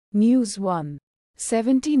News 1.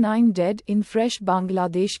 79 dead in fresh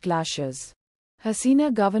Bangladesh clashes.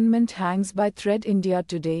 Hasina government hangs by thread India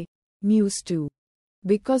today. News 2.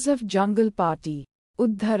 Because of Jungle Party.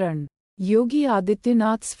 Uddharan. Yogi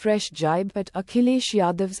Adityanath's fresh jibe at Akhilesh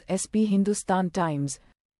Yadav's SP. Hindustan Times.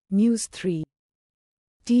 News 3.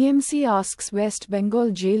 TMC asks West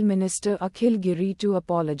Bengal Jail Minister Akhil Giri to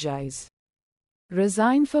apologise.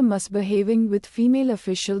 Resign for misbehaving with female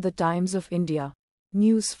official. The Times of India.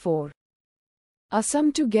 News 4.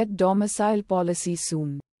 Assam to get domicile policy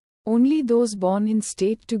soon. Only those born in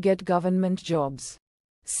state to get government jobs.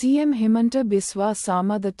 CM Himanta Biswa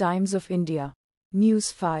Sarma. The Times of India. News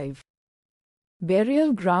 5.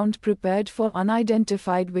 Burial ground prepared for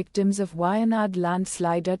unidentified victims of Wayanad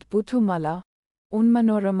landslide at Puthumala.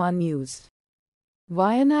 Onmanorama News.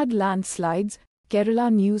 Wayanad landslides, Kerala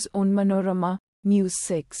News. Onmanorama, News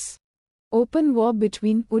 6. Open war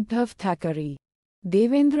between Uddhav Thackeray.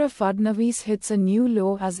 Devendra Fadnavis hits a new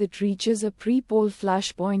low as it reaches a pre-poll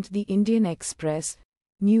flashpoint. The Indian Express.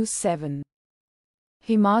 News 7.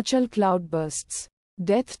 Himachal cloudbursts.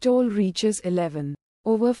 Death toll reaches 11.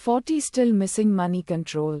 Over 40 still missing.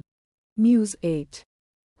 Moneycontrol. News 8.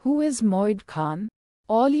 Who is Moid Khan?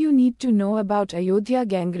 All you need to know about Ayodhya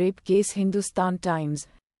gangrape case. Hindustan Times.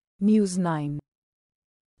 News 9.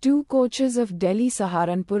 Two coaches of Delhi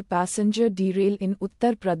Saharanpur passenger derail in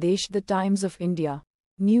Uttar Pradesh. The Times of India.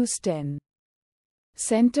 News 10.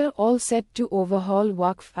 Centre all set to overhaul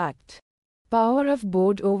Waqf Act. Power of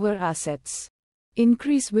board over assets.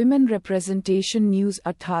 Increase women representation. News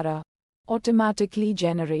 18. Automatically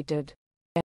generated.